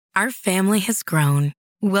Our family has grown.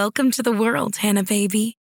 Welcome to the world, Hannah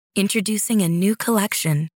baby. Introducing a new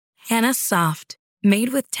collection, Hannah Soft,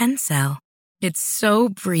 made with Tencel. It's so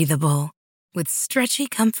breathable, with stretchy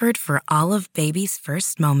comfort for all of baby's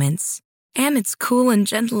first moments. And it's cool and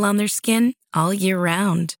gentle on their skin all year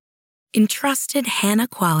round. Entrusted Hannah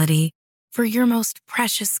quality for your most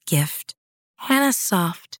precious gift. Hannah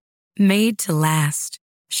Soft, made to last.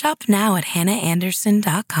 Shop now at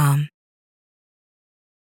hannahanderson.com.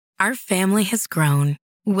 Our family has grown.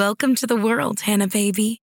 Welcome to the world, Hannah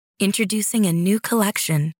baby. Introducing a new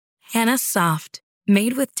collection, Hannah Soft,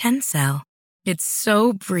 made with Tencel. It's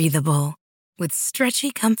so breathable, with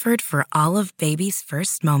stretchy comfort for all of baby's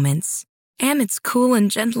first moments. And it's cool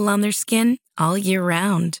and gentle on their skin all year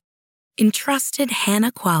round. Entrusted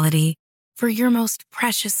Hannah quality for your most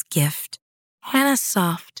precious gift. Hannah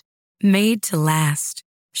Soft, made to last.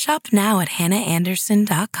 Shop now at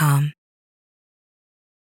hannahanderson.com.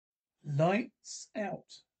 Lights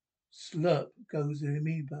out. Slurp goes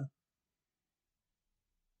Amoeba.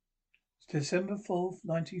 December 4th,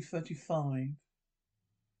 1935.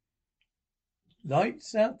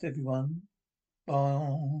 Lights out, everyone.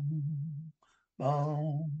 Boom,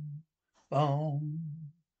 boom, boom,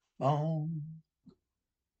 boom.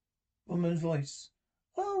 Woman's voice.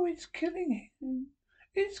 Oh, it's killing him.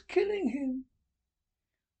 It's killing him.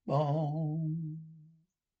 Boom,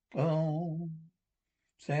 boom.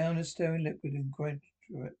 Sound of staring liquid and graduate.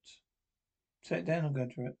 Sat down and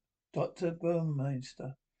graduate. Dr.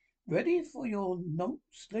 Burmeister. Ready for your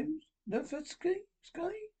notes, Levitsky?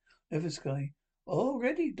 Levitsky. All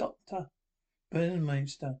ready, Doctor.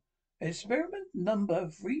 Burmeister. Experiment number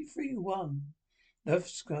 331.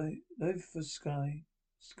 Levitsky.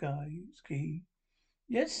 Ski.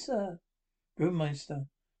 Yes, sir. Burmeister.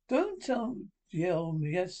 Don't yell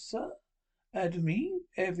yes, sir. At me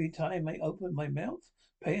every time I open my mouth.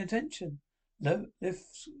 Pay attention.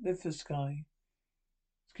 Levitsky.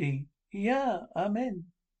 Ski. Yeah,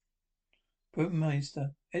 amen.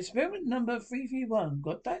 Burmeister. Experiment number 331.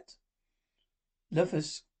 Got that?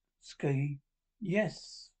 Levitsky.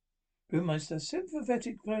 Yes. Burmeister.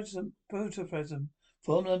 Sympathetic protoplasm.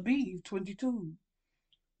 Formula B22.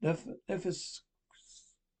 Levitsky.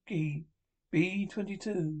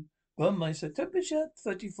 B22. Burmeister. Temperature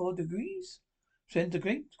 34 degrees.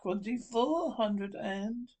 Centigrade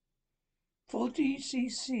 2440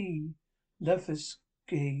 cc.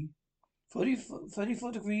 Levitsky.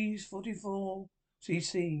 34 degrees, 44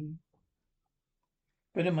 cc.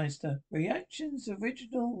 Burmeister. Reaction's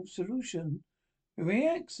original solution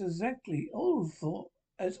reacts exactly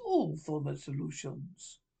as all former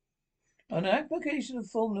solutions. An application of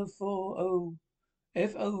formula 40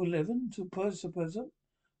 FO11 to protoplasm.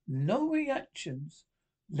 No reactions.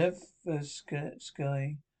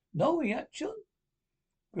 Levitsky. No reaction.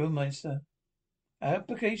 Burmeister.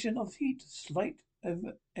 Application of heat, slight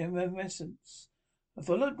evanescence,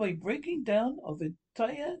 followed by breaking down of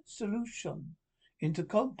entire solution into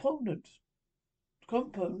component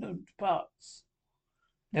parts.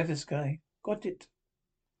 Levitsky. Got it.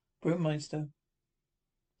 Burmeister.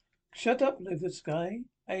 Shut up, Levitsky.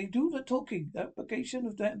 I do the talking. Application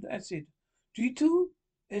of that acid.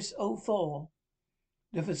 G2SO4.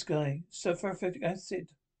 Levitsky. Sulfuric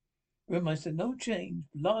acid. Burmeister. No change.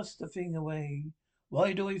 Blast the thing away.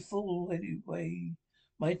 Why do I fall anyway?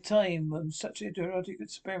 My time on such idiotic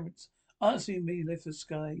experiments. Answering me,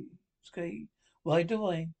 Levitsky. Why do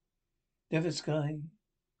I? Levitsky.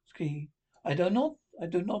 I do not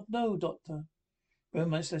know, Doctor.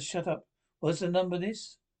 Burmeister, shut up. What's the number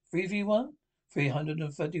this? 3v1?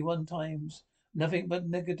 331 times. Nothing but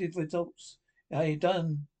negative results. I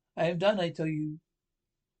am done, I tell you.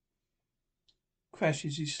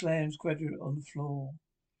 Crashes, he slams graduate on the floor.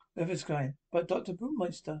 Levitsky. But Dr.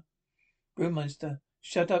 Brewmeister.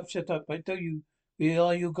 Shut up, I tell you.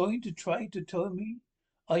 Are you going to try to tell me?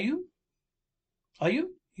 Are you?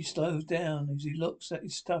 He slows down as he looks at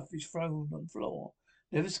his stuff he's thrown on the floor.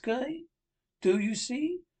 Levitsky? Do you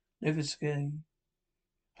see? Levitsky.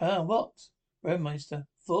 What? Brewmeister.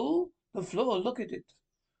 Full? The floor, look at it.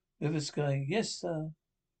 Levitsky. Yes, sir.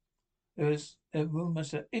 There's a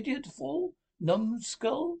Brewmeister. Idiot full?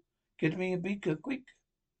 Numbskull? Get me a beaker, quick.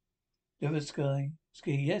 Levitsky.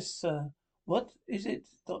 Yes, sir. What is it,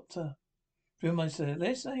 Doctor? Brewmeister.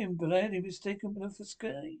 Unless I am badly mistaken,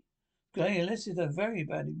 Levitsky. Unless it is very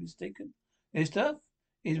badly mistaken. This stuff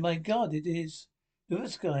is my God, it is.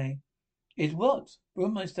 Levitsky. It what?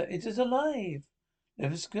 Brewmeister. It is alive.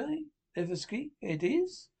 Levitsky. It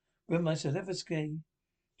is? Brewmeister. Levitsky.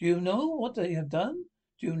 Do you know what they have done?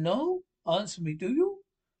 Do you know? Answer me, do you?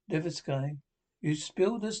 Levitsky. You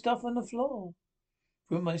spilled the stuff on the floor.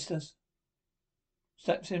 Brewmeister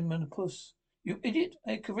slaps him on the puss. You idiot!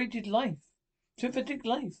 I created life. Synthetic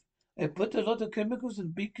life. I put a lot of chemicals in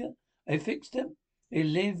the beaker. I fixed them. They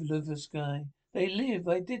live, Luther Sky. They live.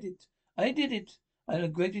 I did it. I did it. I'm the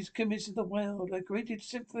greatest chemist in the world. I created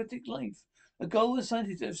synthetic life. A goal of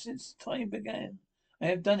scientists since time began. I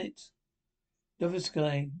have done it. Luther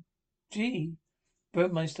Sky. Gee.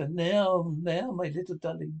 Burmeister. Now, my little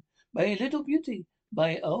darling. My little beauty.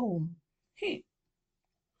 My own. He.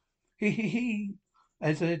 He.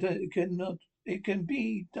 I said it cannot. It can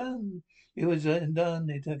be done. It was done.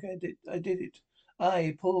 I did it.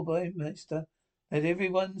 I, poor Burmeister, that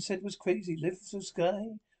everyone said was crazy. Lift the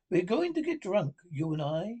sky. We're going to get drunk, you and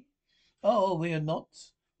I. Oh, we are not.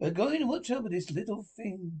 We're going to watch over this little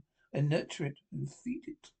thing and nurture it and feed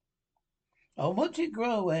it. I'll watch it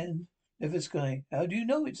grow and lift the sky. How do you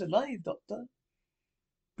know it's alive, Doctor?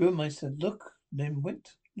 Burmeister, look, then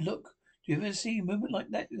went. Look. Do you ever see movement like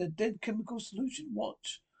that in a dead chemical solution?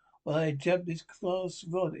 Watch. While I jabbed this glass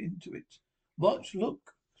rod into it. Watch,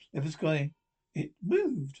 look. Lift the sky. It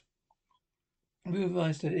moved.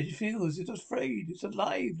 Burmeister, it feels, it's afraid, it's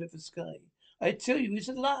alive, Lift the sky. I tell you, it's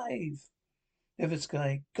alive. Lift the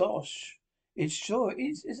sky. Gosh. It sure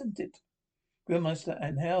is, isn't it? Burmeister,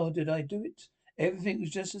 and how did I do it? Everything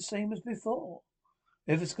was just the same as before.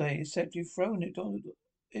 Lift the sky, except you've thrown it on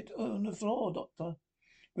the floor, Doctor.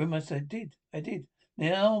 Brewmaster, I did.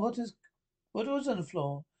 Now, what was on the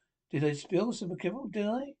floor? Did I spill some chemical, did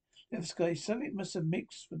I? Left sky, something must have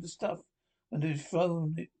mixed with the stuff and had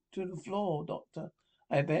thrown it to the floor, Doctor.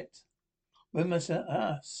 I bet. Brewmaster,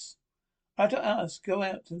 ask. I have to ask, go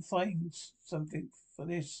out and find something for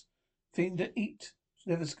this thing to eat.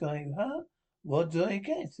 Left sky, huh? What do I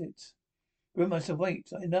get it? Brewmaster, wait,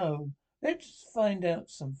 I know. Let's find out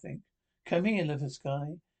something. Come here, Left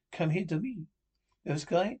sky. Come here to me. Left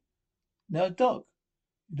sky. Now, Doc,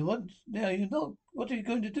 what? Now you know. What are you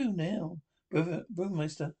going to do now,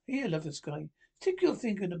 Brewmeister? Here, Leather Sky. Stick your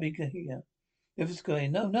finger in the beaker here. Leather Sky.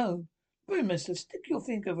 No. Brewmeister, stick your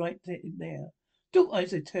finger right in there. Do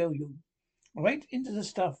as I tell you. Right into the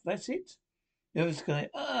stuff. That's it. Leather Sky.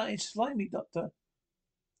 Ah, it's slimy, Doctor.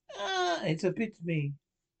 Ah, it's a bit me.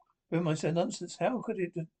 Brewmeister. Nonsense. How could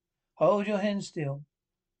it? Hold your hand still.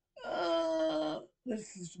 Ah, the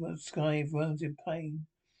Sky groans in pain.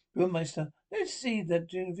 Brewmeister, let's see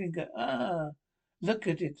that finger. Ah, look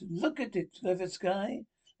at it, Leather Sky.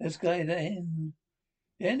 The sky, the end.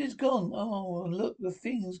 The end is gone. Oh, look, the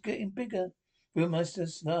thing's getting bigger. Brewmeister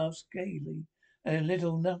laughs gaily and a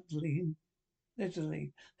little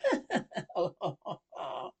literally.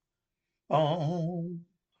 Oh,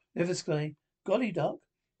 Leather Sky. Golly, Doc,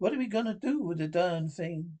 what are we gonna do with the darn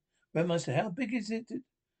thing? Brewmeister, how big is it?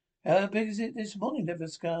 How big is it this morning, Leather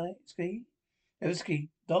Sky? Ski? Evsky,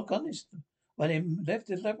 dog honest. When he left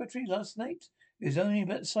the laboratory last night, it was only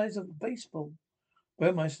about the size of a baseball.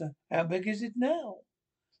 Burmeister, how big is it now?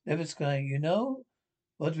 Levitsky, you know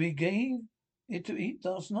what we gave it to eat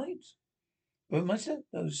last night? Burmeister,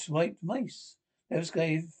 those white mice.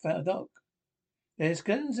 Levitsky found dog. Their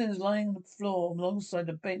skeletons lying on the floor alongside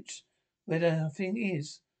the bench where the thing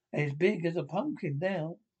is. As big as a pumpkin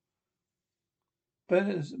now.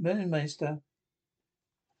 Burmeister,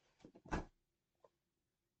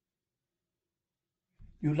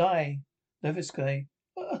 you lie. Levitsky.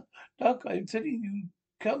 Doc, I'm telling you,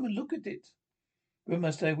 come and look at it.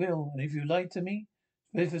 Must I will, and if you lie to me,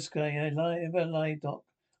 Sky, ever lie, Doc.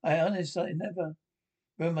 I honestly never.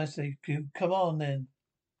 Must I come on then.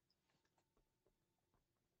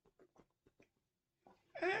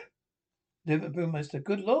 Brewmaster,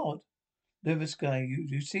 good Lord. Sky,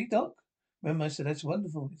 you see, Doc? Brewmaster, that's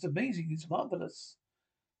wonderful. It's amazing. It's marvelous.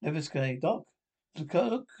 Sky, Doc, look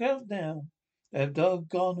out now. That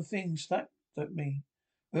doggone thing snapped at me.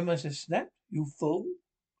 Brewmaster, snapped? You fool.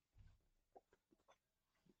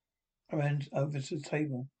 I ran over to the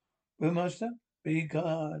table. Brewmaster, be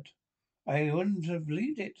God. I wouldn't have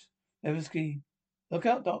believed it. Levitsky, look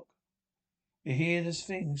out, Doc. You hear this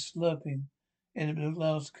thing slurping in the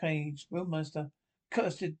glass cage. Brewmaster,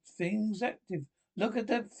 cursed thing's active. Look at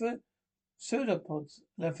that pseudopods,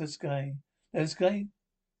 Levitsky. Levitsky,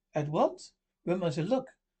 at what? Brewmaster, look.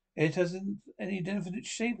 It hasn't any definite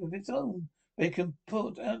shape of its own. But it can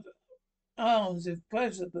put out arms of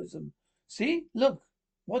protoplasm. See? Look.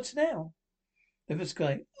 What's now?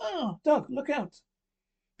 Levitsky, Doc, look out.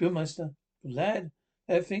 Brewmaster, lad,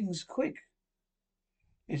 that thing's quick.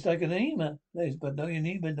 It's like an Amoeba. There's but no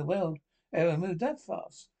Amoeba in the world ever moved that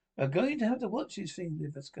fast. We're going to have to watch this thing,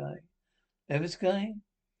 Levitsky. Levitsky?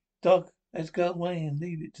 Doc, let's go away and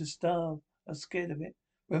leave it to starve. I'm scared of it.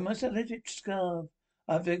 We must let it starve.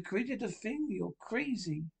 I've created a thing. You're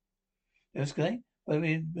crazy. Okay? But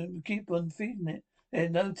we keep on feeding it.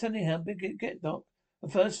 There's no telling how big it get, Doc. The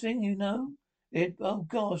first thing you know, oh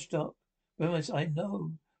gosh, Doc. Well, I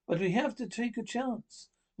know. But we have to take a chance.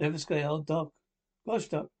 Never say, oh, Doc. Gosh,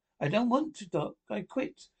 Doc. I don't want to, Doc. I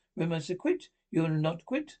quit. When I say quit, you'll not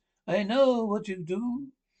quit. I know what you do.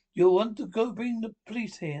 You want to go bring the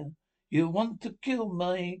police here. You want to kill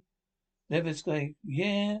my... Never say,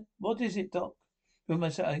 yeah. What is it, Doc? When I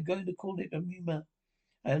say, I'm going to call it Amoeba.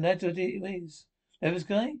 And that's what it is. Never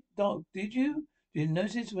say, Doc, did you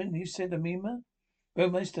notice when you said Amoeba?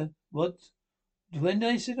 Burmeister, what? When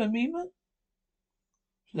I said Amoeba?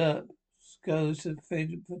 Slurp goes to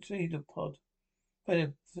pseudopod.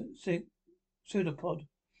 Pseudopod.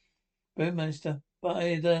 Burmeister,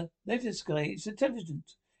 by the letters guy, it's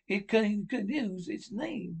intelligent. It can use its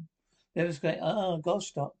name. Letters guy,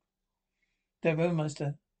 gosh, Doc. The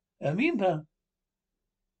Burmeister, Amoeba,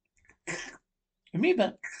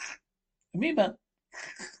 Amoeba, Amoeba.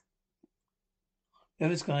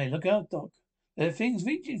 Letters guy, look out, Doc. There are things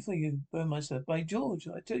reaching for you, Burmeister. By George,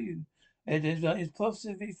 I tell you. Is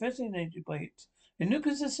positively fascinated by it. And look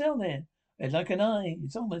at the cell there. It's like an eye.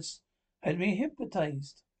 It's almost had me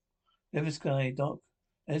hypnotized. Never sky, Doc.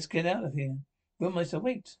 Let's get out of here. Burmeister,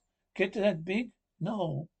 wait. Get to that big?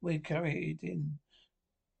 No, we carry it in.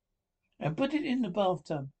 And put it in the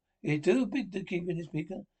bathtub. It's too big to keep in its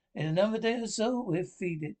beaker. In another day or so, we'll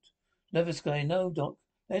feed it. Never sky, no, Doc.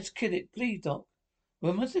 Let's kill it, please, Doc.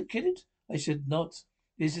 Burmeister, kill it? I should not.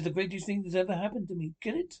 This is the greatest thing that's ever happened to me.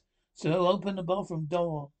 Kill it? So open the bathroom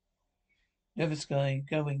door. Never sky,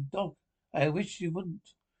 going. Doc, I wish you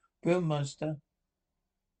wouldn't. Brewmaster.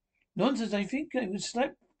 Nonsense, I think I would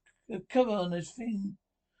slap a cover on this thing.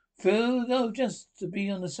 Though just to be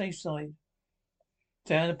on the safe side.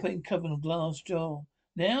 Diana putting cover on a glass jar.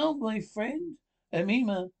 Now, my friend,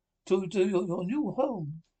 Amima, to your new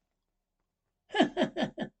home.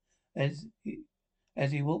 as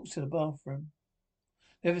he walks to the bathroom.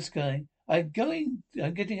 Never sky. I'm getting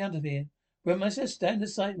out of here. Brewmaster, stand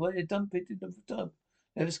aside while they dump it in the tub.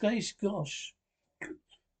 Never sky, gosh.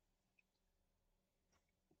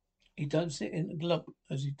 He dumps it in the glove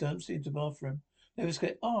as he dumps it into the bathroom. Never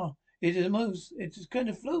sky, it's kind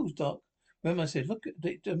of flows, Doc. Rema said, look at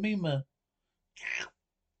the Amima.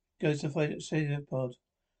 Goes to find it, say the pod.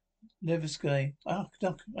 Never sky.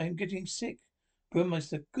 Doc, I'm getting sick.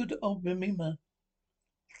 Brewmaster, good old Amima.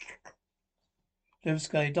 Never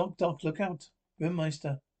sky, Doc, look out.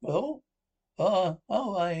 Brewmaster, oh?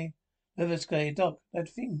 I. Never sky, Doc, that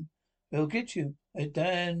thing. They'll get you. I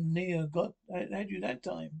damn near had you that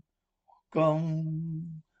time.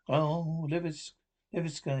 Gong. Oh,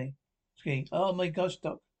 Levitsky. Oh my gosh,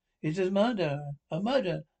 Doc. It's a murder. A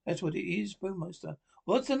murder. That's what it is, Brewmaster.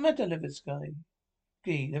 What's the matter, Levitsky?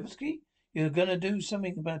 Levitsky? You're gonna do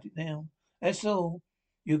something about it now. That's all.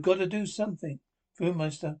 You gotta do something.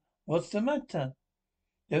 Brewmaster. What's the matter?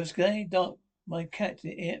 Levitsky, Doc. My cat.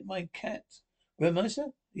 He ate my cat.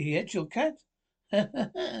 Brewmaster? He ate your cat?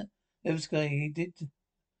 Levitsky, he did.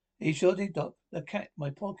 He sure did, Doc. The cat, my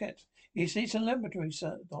poor cat. He sleeps in the laboratory,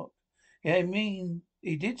 sir, Doc. Yeah, I mean,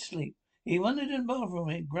 he did sleep. He wandered in the bathroom.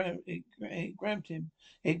 It grabbed him.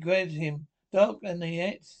 It grabbed him, Doc, and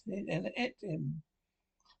ate him.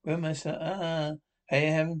 Grandmaster,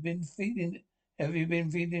 have you been feeding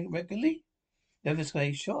it regularly? Never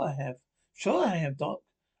say, sure I have. Sure I have, Doc.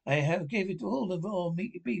 I have gave it all the raw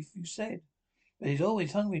meaty beef you said. But he's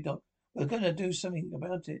always hungry, Doc. We're gonna do something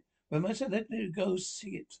about it. Grandmaster, let me go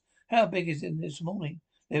see it. How big is it this morning?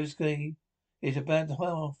 Never say, it's about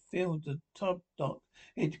half filled the tub, Doc.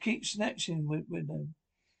 It keeps snatching with them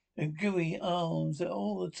and gooey arms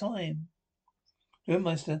all the time.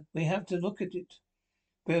 Grandmaster, we have to look at it.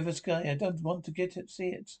 River Sky, I don't want to see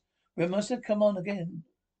it. Grandmaster, come on again.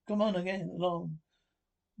 Along.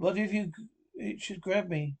 What if it should grab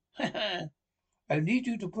me? Ha ha! I need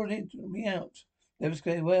you to put me out. River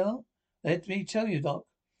Sky, well, let me tell you, Doc.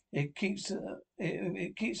 It keeps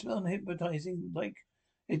on hypnotizing like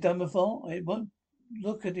it done before. I won't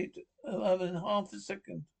look at it other than half a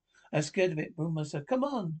second. I'm scared of it, Brewmaster. Come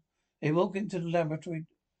on. They walk into the laboratory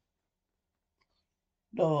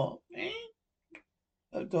door.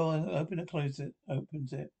 A door and opens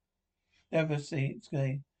it. Never see it's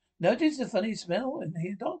going. Notice the funny smell in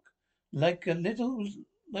here, Doc? Like a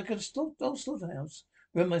slaughterhouse.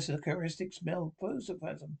 Brewmaster, the characteristic smell of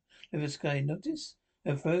protoplasm. Never sky. Notice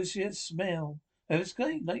the ferocious smell. Never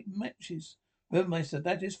sky, like matches. Brewmaster,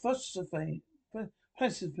 that is phosphate.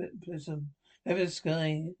 Plasm. Never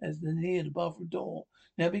sky as near the bathroom door.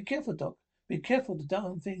 Now be careful, Doc. Be careful the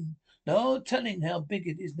darn thing. No telling how big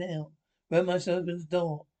it is now. Burmeister opens the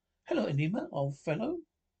door. Hello, Amoeba, old fellow.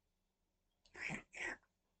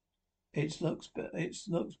 It looks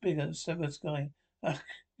bigger. Severed sky. Ugh,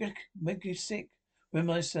 yuck, make you sick.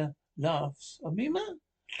 Burmeister laughs. Amoeba?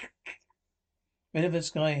 River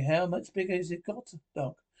Sky, how much bigger is it got,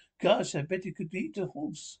 Doc? Gosh, I bet it could eat a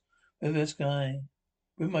horse. River Sky.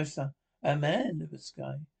 Brewmaster, a man, River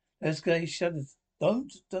Sky. River Sky shudders.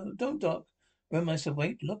 Don't, Doc. Brewmaster,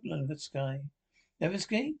 wait, look, River Sky. River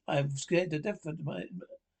Sky, I'm scared to death of my.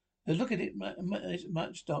 Look at it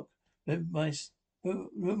much, Doc. Brewmaster,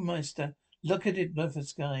 look at it, River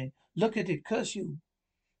Sky. Look at it, curse you.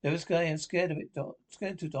 River Sky, I'm scared of it, Doc.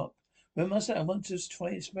 Scared to, Doc. Brewmaster, I want to try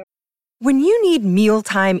it. When you need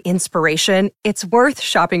mealtime inspiration, it's worth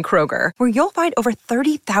shopping Kroger, where you'll find over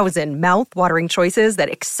 30,000 mouth-watering choices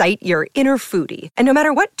that excite your inner foodie. And no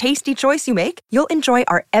matter what tasty choice you make, you'll enjoy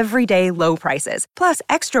our everyday low prices, plus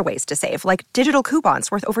extra ways to save, like digital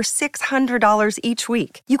coupons worth over $600 each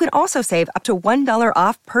week. You can also save up to $1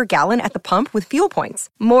 off per gallon at the pump with fuel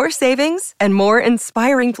points. More savings and more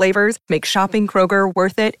inspiring flavors make shopping Kroger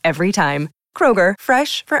worth it every time. Kroger,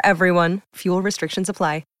 fresh for everyone. Fuel restrictions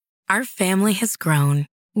apply. Our family has grown.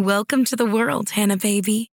 Welcome to the world, Hannah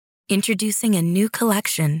baby. Introducing a new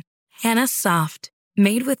collection, Hannah Soft,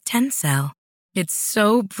 made with Tencel. It's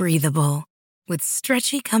so breathable, with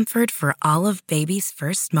stretchy comfort for all of baby's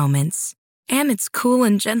first moments. And it's cool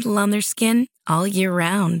and gentle on their skin all year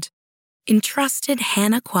round. Entrusted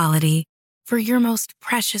Hannah quality for your most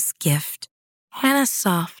precious gift. Hannah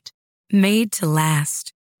Soft, made to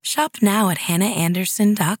last. Shop now at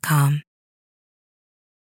hannahanderson.com.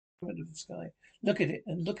 Of the sky. Look at it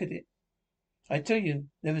and look at it. I tell you,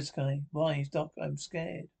 River Sky. Why, Doc, I'm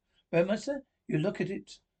scared. Burmeister, you look at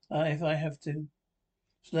it. If I have to.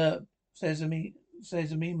 Slurp, says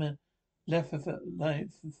Amoeba, left for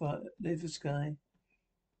River Sky.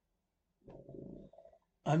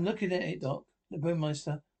 I'm looking at it, Doc. The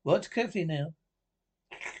Burmeister. Watch carefully now.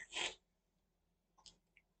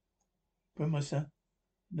 Burmeister.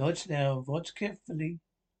 Watch now. Watch carefully.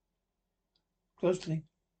 Closely.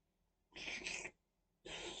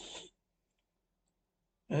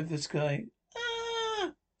 Over sky.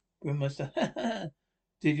 Ah! Brewmaster.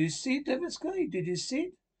 Did you see it, Over sky? Did you see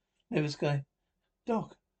it? Over sky.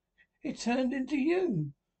 Doc, it turned into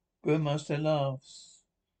you. Brewmaster laughs.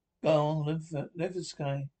 Go on, Over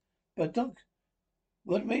sky. But Doc,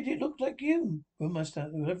 what made it look like you?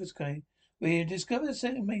 Brewmaster, Over sky. We discovered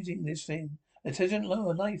something amazing, this thing. A intelligent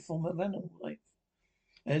lower life form of animal life.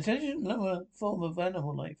 An intelligent lower form of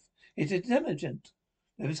animal life. It's intelligent.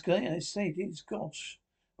 River Sky, I say it is. Gosh.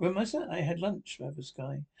 Brewmaster, I had lunch, River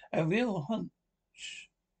Sky. A real hunch.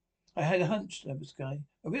 I had a hunch, River Sky.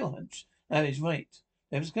 A real hunch. That is right.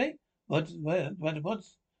 River Sky, what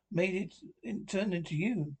made it turn into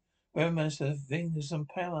you? Brewmaster, thing of some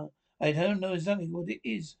power. I don't know exactly what it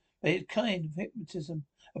is, but it's kind of hypnotism.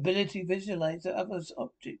 Ability to visualize the other's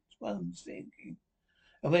objects one's thinking.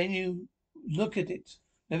 And when you look at it,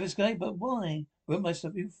 River Sky, but why?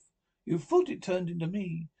 Brewmaster, you thought it turned into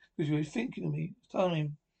me because you were thinking of me.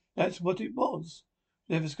 Time. That's what it was.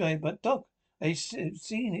 River Sky, but Doc, I've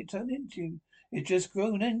seen it turn into you. It just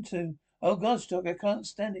grown into. Oh gosh, Doc, I can't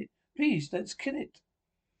stand it. Please, let's kill it.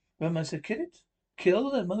 Brewmaster, kill it?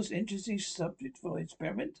 Kill the most interesting subject for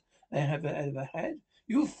experiment I have ever had?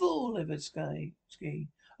 You fool, River Sky. Ski.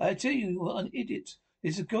 I tell you, you are an idiot.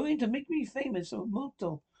 This is going to make me famous or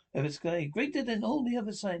immortal. River Sky, greater than all the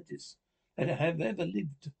other scientists that have ever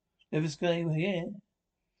lived. River Sky, yeah.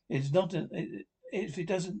 It's not if it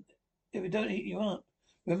don't eat you up.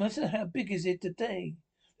 Remember, how big is it today?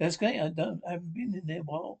 River Sky, I haven't been in there a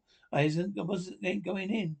while. I ain't going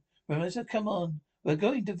in. Remember, come on. We're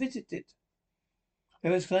going to visit it.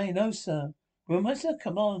 River Sky, no sir. Remember,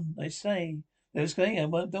 come on, I say. River Sky,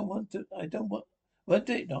 won't do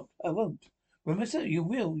it, Doc. I won't. Remember, you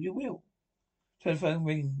will. Telephone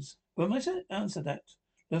rings. Remember, answer that.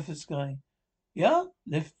 River Sky. Yeah?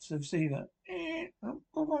 Lift receiver.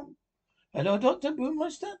 Hello, Dr.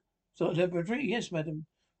 Brewmeister? Sort of laboratory? Yes, madam.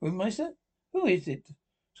 Brewmeister? Who is it?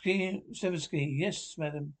 Seversky. Yes,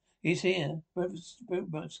 madam. He's here.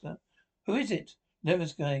 Brewmeister. Who is it?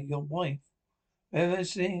 Leversky, your wife.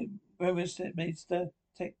 Brewmeister,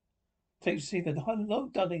 take receiver. Hello,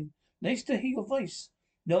 darling. Nice to hear your voice.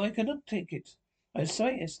 No, I cannot take it. I'm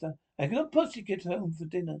sorry, Esther. I cannot possibly get home for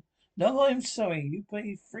dinner. No, I'm sorry. You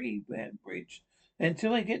pay free bridge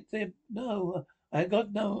until I get there. No, I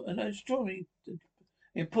got no an astronomy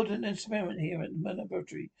important experiment here at the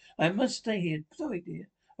laboratory. I must stay here. Sorry, dear.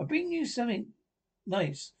 I'll bring you something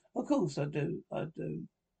nice. Of course I do. I do.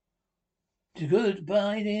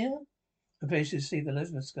 Goodbye, dear. I place to see the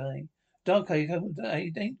Lesbian sky. Doc, I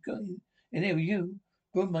ain't going in here with you.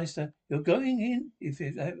 Broommaster, you're going in if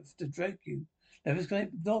I have to drag you. Never escape,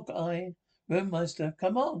 Doc, Broommaster,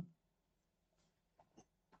 come on.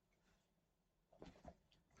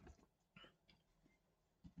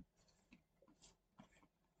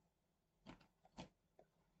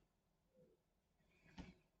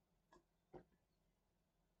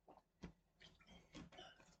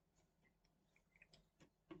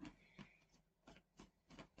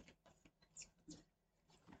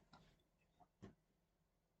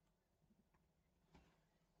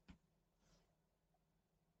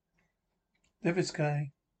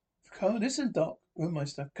 Levisky, come listen, Doc.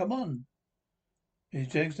 Broommaster, come on. He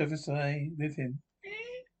drags Levisky with him.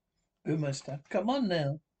 Broommaster, come on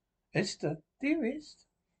now. Esther, dearest.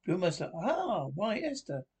 Broommaster, why,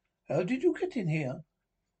 Esther? How did you get in here?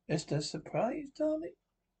 Esther, surprised, darling?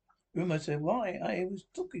 Broommaster, why, I was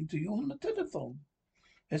talking to you on the telephone.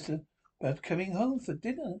 Esther, about coming home for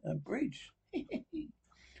dinner and bridge.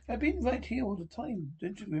 I've been right here all the time.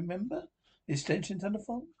 Don't you remember? The extension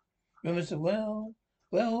telephone? Broommaster, well,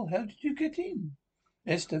 how did you get in?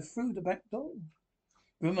 Esther, through the back door.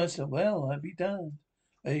 Broommaster, well, I'll be damned.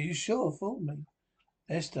 Are you sure fooled me?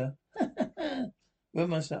 Esther,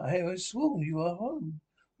 Broommaster, I was sworn you were home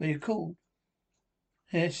when you called.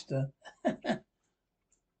 Esther,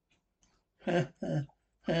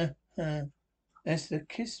 Esther,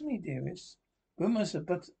 kiss me, dearest. Broommaster,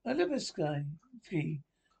 but Levisky.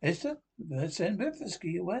 Esther, send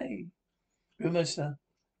Levisky away. Broommaster,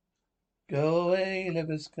 go away,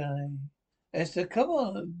 Levisky. Esther, come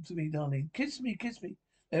on to me, darling. Kiss me, kiss me.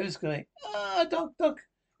 Levisky, Doc,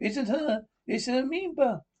 isn't her. It's an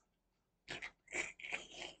amoeba.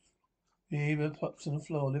 The amoeba pops on the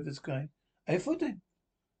floor. Levisky, I thought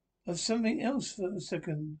of something else for a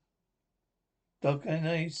second, Doc, and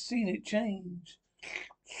I seen it change.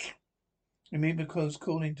 Amoeba close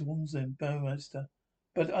calling towards them, Burmaster.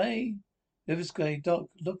 But Levisky, Doc,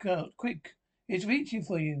 look out, quick. It's reaching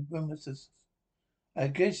for you, Burmaster. I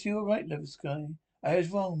guess you're right, Levisky. I was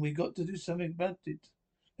wrong. We got to do something about it.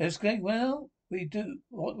 Levisky, well, we do.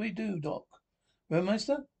 What we do, Doc?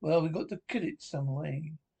 Burmaster? Well, we got to kill it some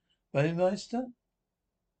way. Burmaster?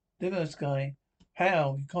 Levisky,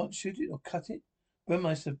 how? You can't shoot it or cut it?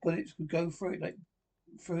 Burmaster, bullets could go through it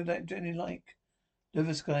through that jelly like.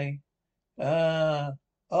 Levisky,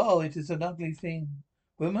 it is an ugly thing.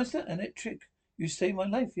 Burmaster, electric. You saved my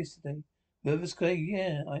life yesterday. Levisky,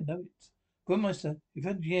 yeah, I know it. Burmaster, if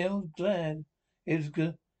I'd yelled glad. It was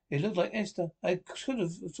good. It looked like Esther. I could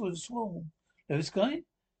have sworn. Levisky?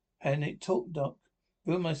 And it talked, Doc.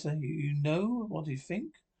 Burmaster, you know what you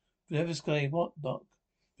think? Levisky, what, Doc?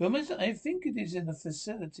 Burmaster, I think it is in the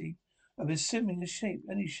facility of assuming a shape,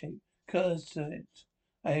 any shape, curves to it.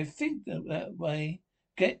 I think that way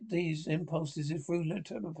get these impulses through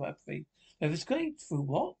telepathy. Levisky, through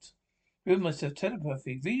what? Burmaster,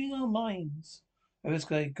 telepathy, reading our minds.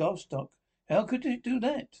 Levisky, gosh, Doc. How could you do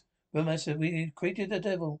that? Burmaster, we created a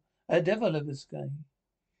devil. A devil, Levisky.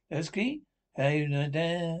 Levisky, how you know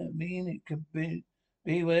that mean it could be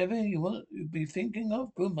whatever you want to be thinking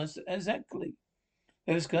of? Burmaster, exactly.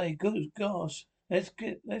 Levisky, good gosh.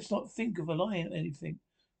 Let's not think of a lie or anything.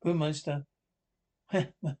 Burmaster, that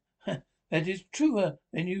is truer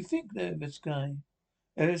than you think, Levisky.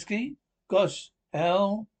 Levisky, gosh,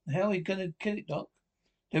 how are we gonna kill it, Doc?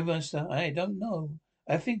 Burmaster, I don't know.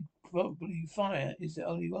 I think probably fire is the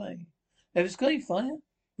only way. Levisky, fire?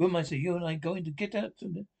 Burmaster, you and I going to get out to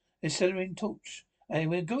the accelerating torch. And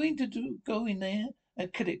we're going to go in there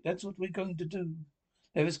and kill it. That's what we're going to do.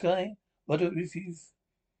 Levisky, what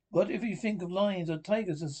if you think of lions or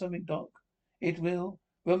tigers or something, Doc? It will.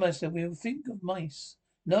 Burmaster, we'll think of mice.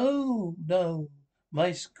 No.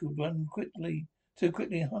 Mice could run quickly, too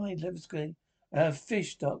quickly hide, Levisky.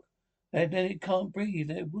 Fish, Doc. Then it can't breathe.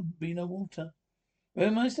 There wouldn't be no water.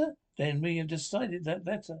 Burmaster, then we have decided that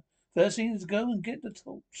better. First thing is go and get the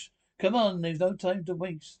torch. Come on, there's no time to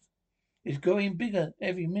waste. It's growing bigger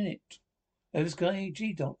every minute. Levisky,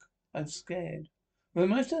 gee, Doc, I'm scared.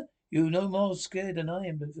 Burmaster, you're no more scared than I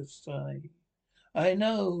am, Levisky. I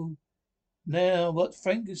know now what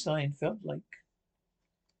Frankenstein felt like.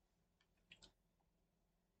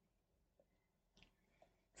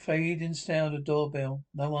 Fading sound of doorbell.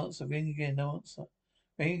 No answer. Ring again. No answer.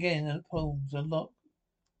 Ring again and it pulls. Unlock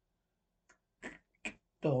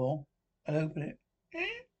door and open it.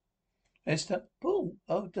 Esther, pull.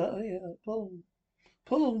 Oh dear, pull.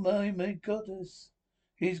 Pull, my goddess.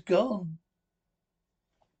 He's gone.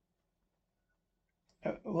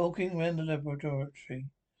 Walking round the laboratory.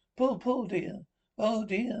 Pull, dear. Oh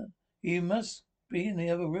dear. You must be in the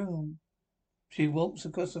other room. She walks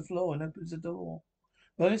across the floor and opens the door.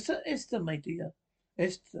 Well, Esther, my dear.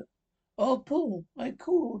 Esther. Oh, Paul, I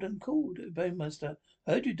called and called. Bowmaster,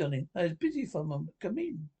 heard you, darling. I was busy for a moment. Come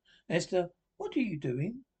in. Esther, what are you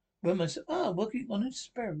doing? Bowmaster, working on an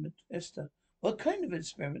experiment. Esther, what kind of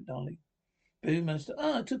experiment, darling?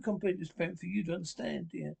 Bowmaster, too complicated experiment for you to understand,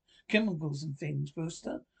 dear. Chemicals and things,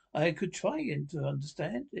 Brewster. I could try to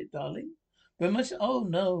understand it, darling. Bowmaster, oh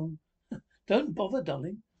no. Don't bother,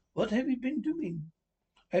 darling. What have you been doing?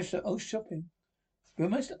 Esther, oh, shopping.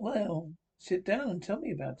 Brewmaster, well, sit down and tell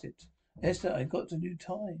me about it. Esther, I got a new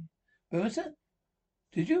tie. Brewmaster,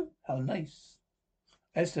 did you? How nice.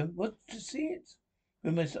 Esther, what to see it?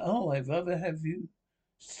 Brewmaster, oh, I'd rather have you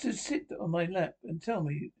to sit on my lap and tell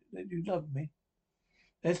me that you love me.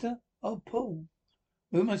 Esther, oh, Paul.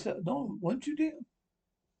 Brewmaster, no, won't you, dear?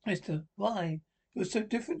 Esther, why? You're so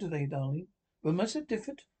different today, darling. Brewmaster,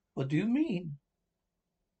 different? What do you mean?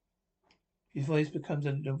 His voice becomes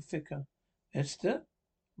a little thicker. Esther?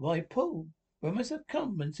 Why, Paul? Brewmaster,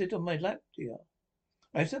 come and sit on my lap, dear.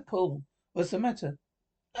 Esther, Paul, what's the matter?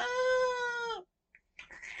 Ah!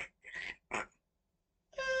 Ah!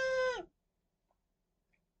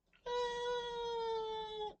 Ah!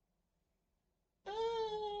 Ah!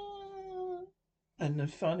 And then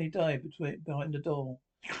finally died behind the door.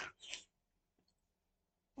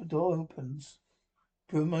 The door opens.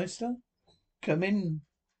 Brewmaster? Come in.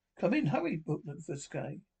 Come in, hurry,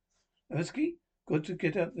 Novotsky. Novotsky? Got to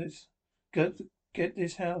get up this. Got to get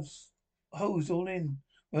this house. Hose all in.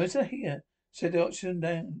 Brewmaster, here. Set the option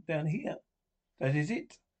down here. That is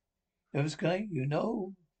it. Novotsky, you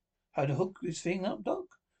know how to hook this thing up, Doc?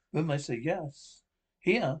 Brewmaster, yes.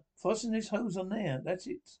 Here, fasten this hose on there. That's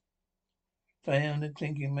it. Down and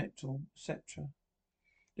clinking metal, etc.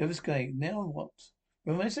 Novotsky, now what?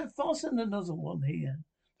 Brewmaster, fasten the nozzle on here.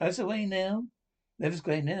 That's the way now.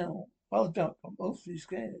 Novotsky, now. Oh, Doc, I'm awfully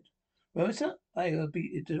scared. Brewmaster, I'll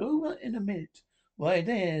be it over in a minute. Why,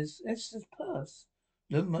 there's Esther's purse.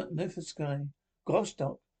 Novotsky, gosh,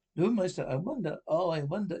 Doc. Brewmaster, I wonder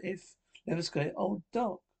if. Novotsky, oh,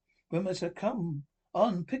 Doc. Brewmaster, come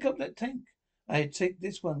on, pick up that tank. I take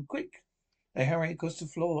this one, quick. They hurry across the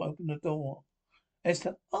floor, open the door.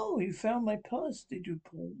 Esther, oh, you found my purse, did you,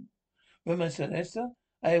 Paul? Brewmaster, Esther,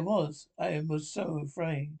 I was so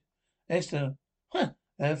afraid. Esther,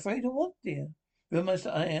 afraid of what, dear?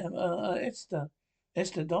 Brewmaster, I am, Esther.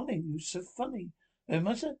 Esther, darling, you're so funny.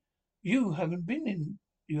 Brewmaster, you haven't been in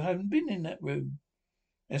that room.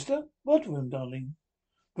 Esther, what room, darling?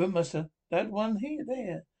 Brewmaster, that one here,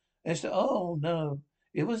 there. Esther, oh, no,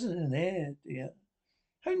 it wasn't in there, dear.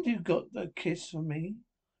 Haven't you got the kiss from me?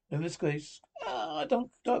 Novotsky,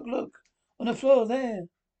 Doc, look. On the floor there.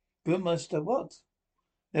 Brewmaster, what?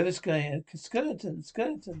 Novotsky, a skeleton.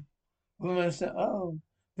 Brewmaster, oh.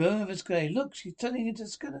 Brewmaster, look, she's turning into a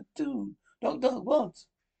skeleton too. Doc, what?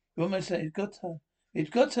 Brewmaster, It's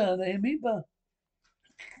got her, the amoeba.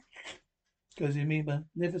 Goes the amoeba.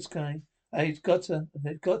 Novotsky, it's got her,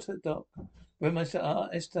 Doc.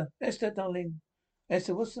 Brewmaster, Esther, darling.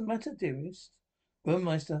 Esther, what's the matter, dearest?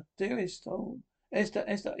 Brewmaster, dearest, oh.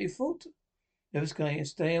 Esther, you thought? Novotsky,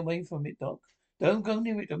 stay away from it, Doc. Don't go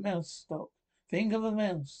near it, a mouse, Doc. Think of a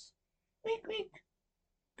mouse. Weak,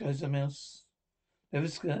 goes the mouse.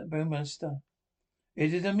 Novotsky, Brewmaster.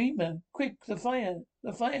 It is amoeba. Quick, the fire,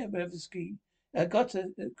 Novotsky. It got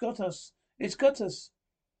us. It's got us.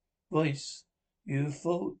 Voice. You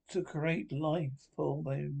fought to create life, Paul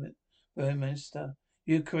Brewmaster.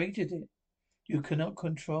 You created it. You cannot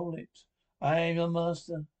control it. I am your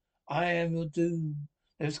master. I am your doom.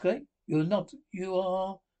 Novotsky, you're not. You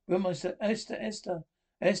are. Brewmaster,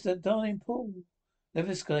 Esther, darling Paul.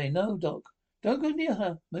 Novotsky, no, Doc. Don't go near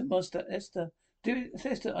her. Brewmaster, Esther.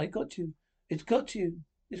 Esther, I got you. It's got you.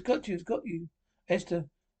 It's got you. Esther,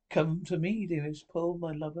 come to me, dearest Paul,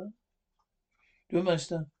 my lover.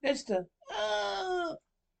 Brewmaster, Esther. Ah!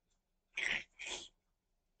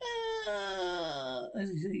 Ah! As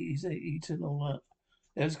he's eaten all up.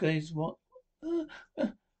 Novotsky's what?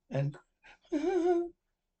 And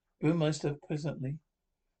Brewmaster presently.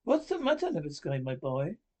 What's the matter, Novotsky, my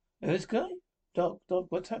boy? Novotsky? Doc,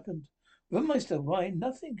 what's happened? Brewmaster, why,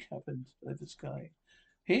 nothing happened, Novotsky.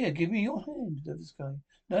 Here, give me your hand, Novotsky.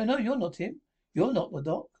 No, you're not him. You're not the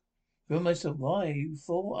Doc. Brewmaster, why, you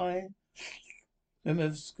fool,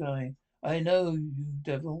 Novotsky, I know you,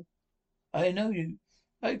 devil. I know you.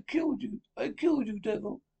 I killed you,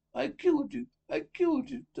 devil. I killed you,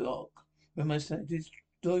 Doc. Brewmaster, it is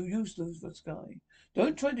no use, Novotsky.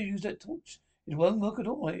 Don't try to use that torch. It won't work at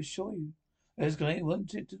all, I assure you. Novotsky,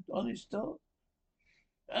 won't it, honest Doc?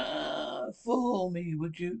 Fool me,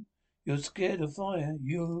 would you? You're scared of fire.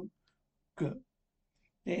 You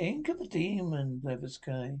The ink of a demon,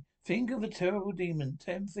 Levisky. Think of a terrible demon,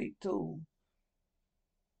 10 feet tall.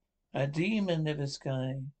 A demon,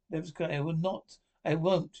 Levisky. Levisky, I will not. I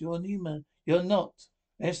won't. You're Nima. You're not.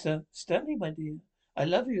 Esther, Stanley, my dear. I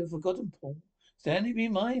love you, I've forgotten, Paul. Stanley, be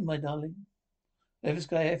mine, my darling.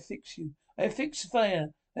 Levisky, I fix you. I fix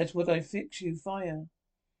fire. That's what I fix you, fire.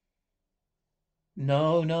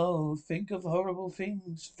 No, no. Think of horrible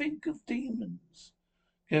things. Think of demons.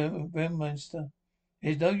 Grandmaster.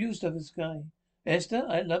 There's no use, Levisky. Esther,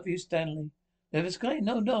 I love you, Stanley. Levisky,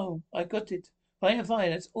 no, no. I got it. Fire, fire,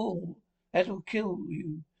 that's all. That'll kill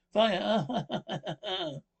you. Fire.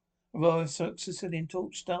 Aurora Sicilian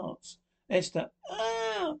torch starts. Esther.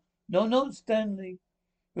 Ah! No, no, Stanley.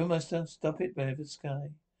 Grandmaster, stop it,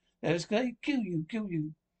 Levisky. Levisky, kill you, kill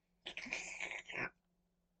you.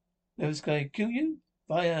 Levisky, kill you.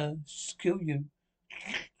 Fire, kill you.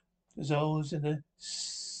 Dissolves in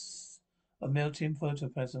a melting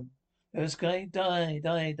protoplasm. Levisky, die,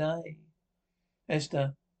 die, die.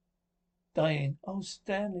 Esther, dying. Oh,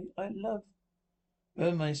 Stanley, I love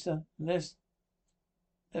Burmeister.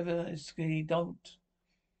 Levisky, don't.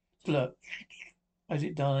 Slurp. As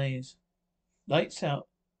it dies. Lights out.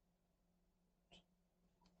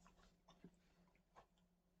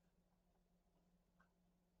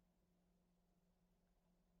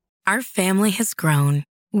 Our family has grown.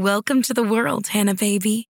 Welcome to the world, Hannah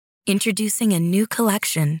baby. Introducing a new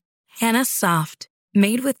collection, Hannah Soft,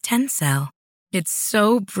 made with Tencel. It's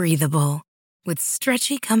so breathable, with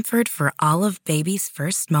stretchy comfort for all of baby's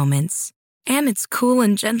first moments. And it's cool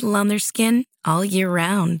and gentle on their skin all year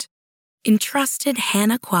round. Entrusted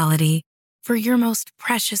Hannah quality for your most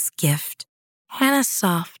precious gift. Hannah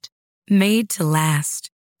Soft, made to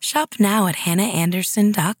last. Shop now at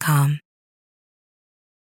hannahanderson.com.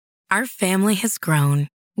 Our family has grown.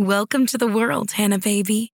 Welcome to the world, Hannah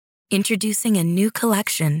baby. Introducing a new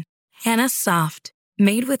collection, Hannah Soft,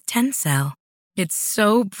 made with Tencel. It's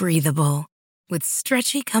so breathable, with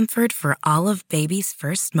stretchy comfort for all of baby's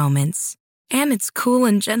first moments. And it's cool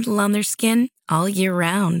and gentle on their skin all year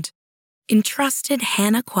round. Entrusted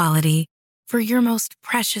Hannah quality for your most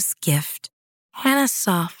precious gift. Hannah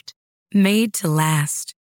Soft, made to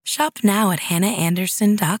last. Shop now at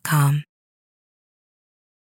hannahanderson.com.